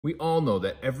We all know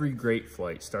that every great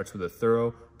flight starts with a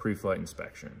thorough pre-flight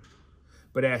inspection.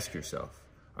 But ask yourself,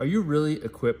 are you really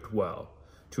equipped well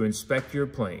to inspect your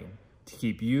plane to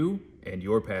keep you and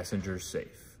your passengers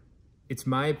safe? It's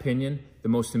my opinion the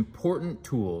most important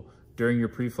tool during your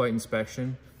pre-flight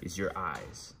inspection is your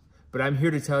eyes. But I'm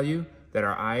here to tell you that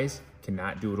our eyes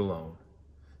cannot do it alone.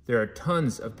 There are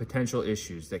tons of potential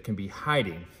issues that can be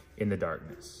hiding in the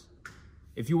darkness.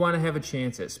 If you want to have a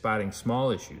chance at spotting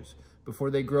small issues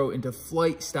before they grow into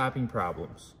flight-stopping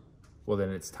problems, well then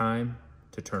it's time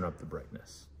to turn up the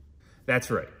brightness.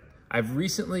 That's right. I've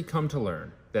recently come to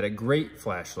learn that a great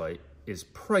flashlight is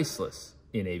priceless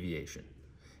in aviation.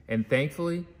 And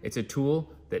thankfully, it's a tool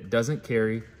that doesn't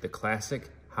carry the classic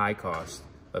high cost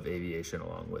of aviation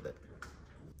along with it.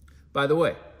 By the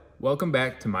way, welcome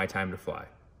back to My Time to Fly.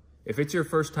 If it's your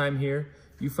first time here,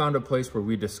 you found a place where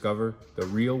we discover the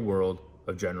real world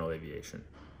of general aviation.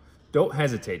 Don't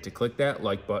hesitate to click that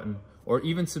like button or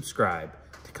even subscribe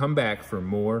to come back for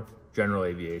more general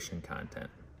aviation content.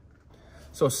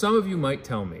 So some of you might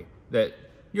tell me that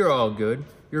you're all good,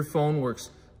 your phone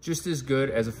works just as good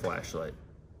as a flashlight.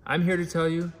 I'm here to tell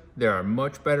you there are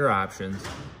much better options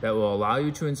that will allow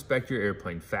you to inspect your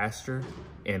airplane faster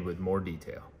and with more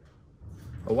detail.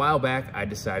 A while back, I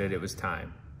decided it was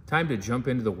time to jump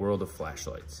into the world of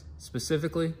flashlights,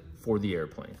 specifically for the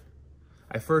airplane.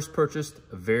 I first purchased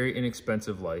a very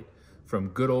inexpensive light from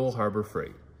good old Harbor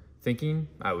Freight, thinking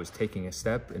I was taking a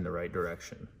step in the right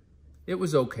direction. It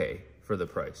was okay for the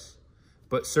price,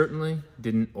 but certainly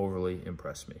didn't overly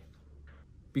impress me.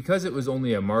 Because it was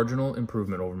only a marginal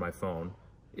improvement over my phone,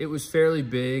 it was fairly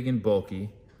big and bulky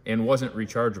and wasn't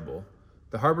rechargeable.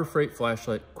 The Harbor Freight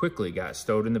flashlight quickly got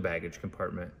stowed in the baggage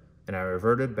compartment, and I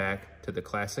reverted back to the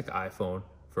classic iPhone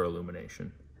for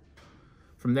illumination.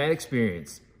 From that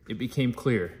experience, it became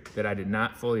clear that I did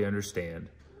not fully understand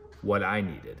what I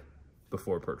needed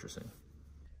before purchasing.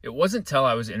 It wasn't till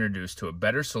I was introduced to a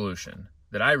better solution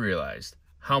that I realized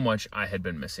how much I had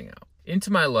been missing out.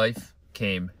 Into my life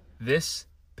came this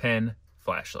pen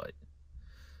flashlight.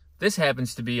 This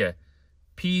happens to be a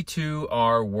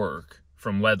P2R work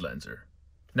from ledlenser.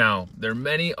 Now, there are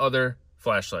many other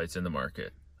flashlights in the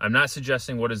market. I'm not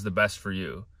suggesting what is the best for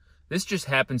you. This just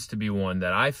happens to be one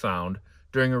that I found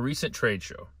during a recent trade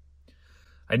show.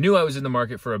 I knew I was in the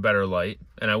market for a better light,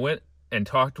 and I went and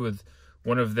talked with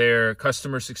one of their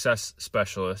customer success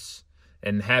specialists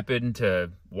and happened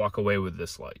to walk away with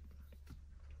this light.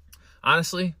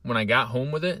 Honestly, when I got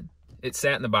home with it, it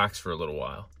sat in the box for a little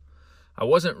while. I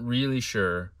wasn't really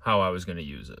sure how I was going to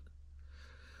use it.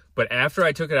 But after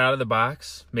I took it out of the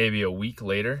box, maybe a week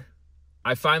later,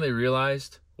 I finally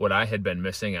realized what I had been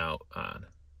missing out on.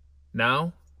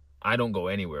 Now, I don't go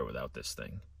anywhere without this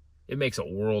thing. It makes a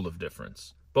world of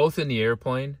difference, both in the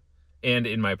airplane and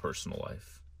in my personal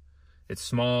life. It's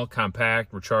small,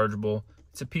 compact, rechargeable.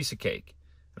 It's a piece of cake,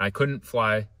 and I couldn't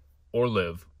fly or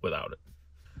live without it.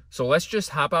 So let's just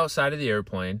hop outside of the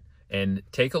airplane and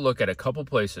take a look at a couple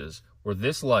places where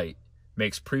this light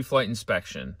makes pre-flight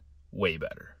inspection way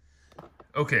better.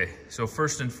 Okay, so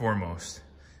first and foremost,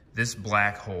 this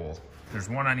black hole. There's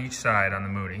one on each side on the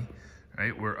Mooney,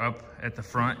 right? We're up at the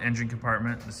front engine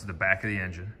compartment. This is the back of the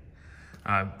engine.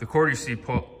 The cord you see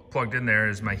plugged in there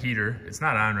is my heater. It's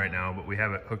not on right now, but we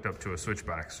have it hooked up to a switch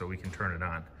box so we can turn it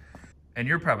on. And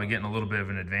you're probably getting a little bit of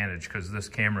an advantage because this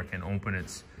camera can open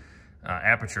its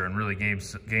aperture and really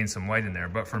gain some light in there.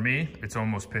 But for me, it's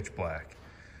almost pitch black.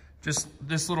 Just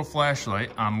this little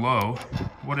flashlight on low,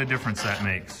 what a difference that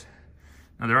makes.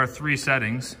 Now there are 3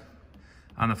 settings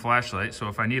on the flashlight, so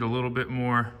if I need a little bit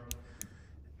more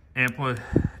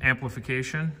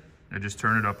amplification, I just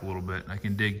turn it up a little bit. I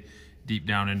can dig deep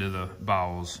down into the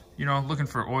bowels. You know, looking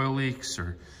for oil leaks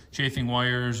or chafing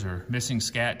wires or missing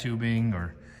scat tubing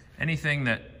or anything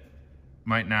that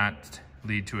might not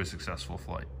lead to a successful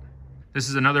flight. This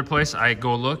is another place I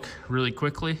go look really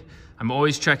quickly. I'm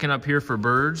always checking up here for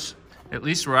birds. At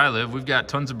least where I live, we've got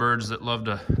tons of birds that love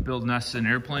to build nests in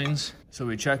airplanes. So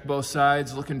we check both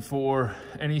sides looking for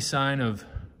any sign of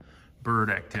bird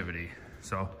activity.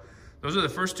 So those are the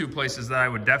first 2 places that I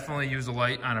would definitely use a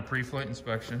light on a pre-flight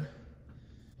inspection.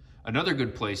 Another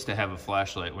good place to have a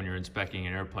flashlight when you're inspecting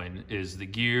an airplane is the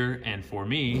gear, and for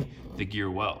me, the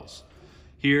gear wells.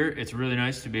 Here, it's really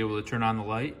nice to be able to turn on the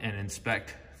light and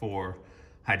inspect for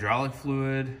hydraulic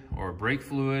fluid or brake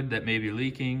fluid that may be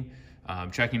leaking,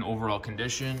 checking overall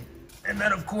condition, and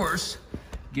then of course,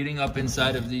 getting up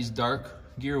inside of these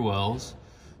dark gear wells,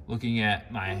 looking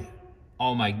at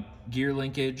all my gear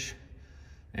linkage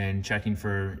and checking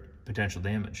for potential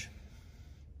damage.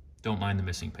 Don't mind the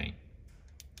missing paint.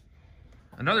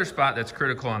 Another spot that's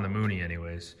critical on the Mooney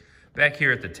anyways, Back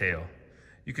here at the tail,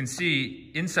 you can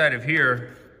see inside of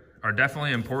here are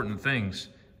definitely important things,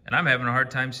 and I'm having a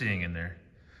hard time seeing in there.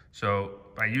 So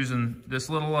by using this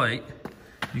little light,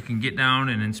 you can get down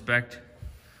and inspect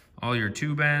all your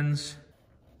tube ends.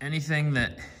 Anything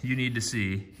that you need to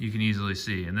see, you can easily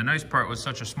see. And the nice part with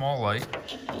such a small light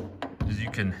is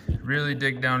you can really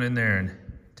dig down in there and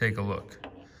take a look.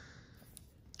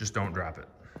 Just don't drop it.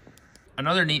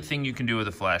 Another neat thing you can do with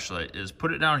a flashlight is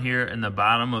put it down here in the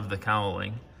bottom of the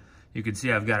cowling. You can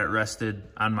see I've got it rested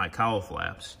on my cowl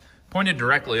flaps, pointed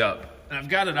directly up, and I've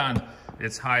got it on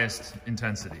its highest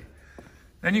intensity.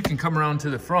 Then you can come around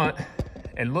to the front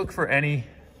and look for any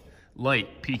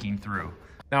light peeking through.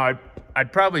 Now,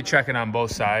 I'd probably check it on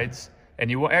both sides, and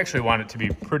you actually want it to be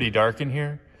pretty dark in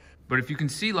here. But if you can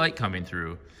see light coming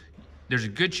through, there's a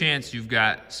good chance you've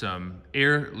got some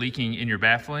air leaking in your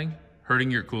baffling, hurting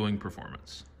your cooling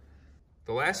performance.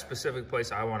 The last specific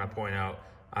place I want to point out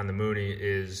on the Mooney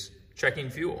is checking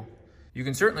fuel. You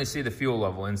can certainly see the fuel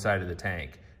level inside of the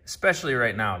tank, especially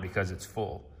right now because it's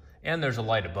full, and there's a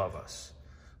light above us.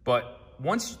 But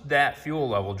once that fuel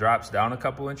level drops down a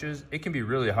couple inches, it can be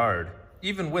really hard,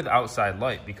 even with outside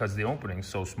light, because the opening's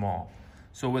so small.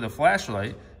 So with a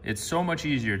flashlight, it's so much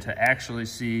easier to actually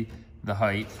see the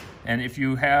height. And if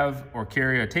you have or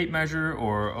carry a tape measure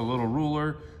or a little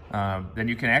ruler, then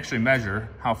you can actually measure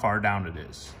how far down it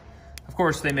is. Of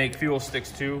course, they make fuel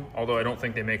sticks too, although I don't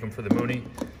think they make them for the Mooney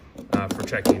for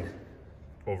checking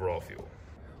overall fuel.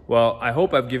 Well, I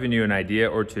hope I've given you an idea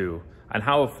or two on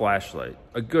how a flashlight,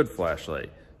 a good flashlight,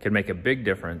 can make a big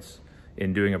difference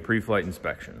in doing a pre-flight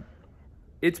inspection.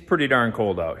 It's pretty darn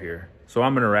cold out here, so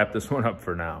I'm gonna wrap this one up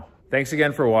for now. Thanks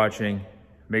again for watching.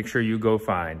 Make sure you go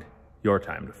find your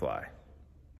time to fly.